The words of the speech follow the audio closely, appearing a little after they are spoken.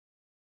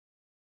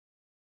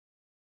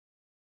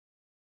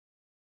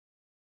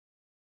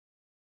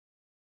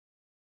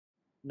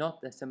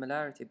Note the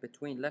similarity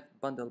between left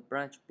bundle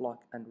branch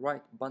block and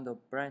right bundle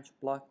branch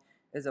block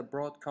is a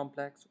broad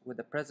complex with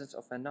the presence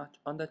of a notch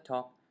on the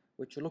top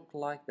which looks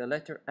like the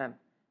letter M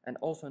and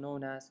also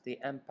known as the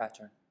M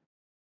pattern.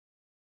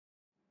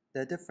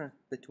 The difference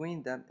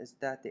between them is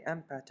that the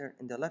M pattern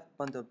in the left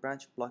bundle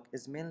branch block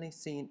is mainly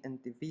seen in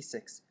the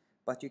V6,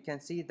 but you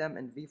can see them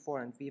in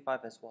V4 and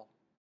V5 as well,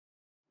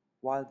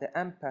 while the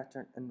M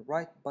pattern in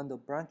right bundle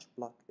branch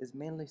block is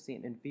mainly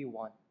seen in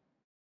V1.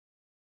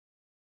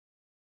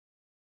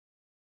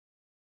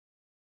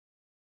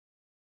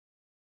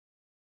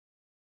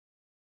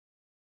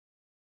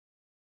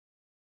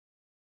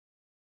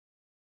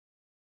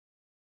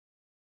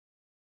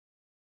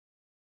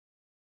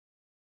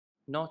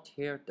 Note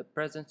here the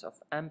presence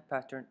of M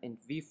pattern in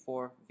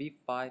V4,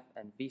 V5,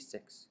 and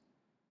V6.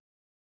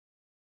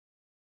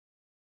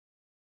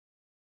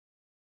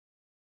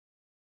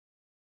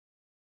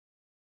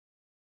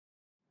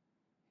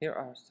 Here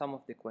are some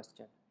of the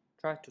questions.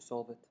 Try to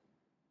solve it.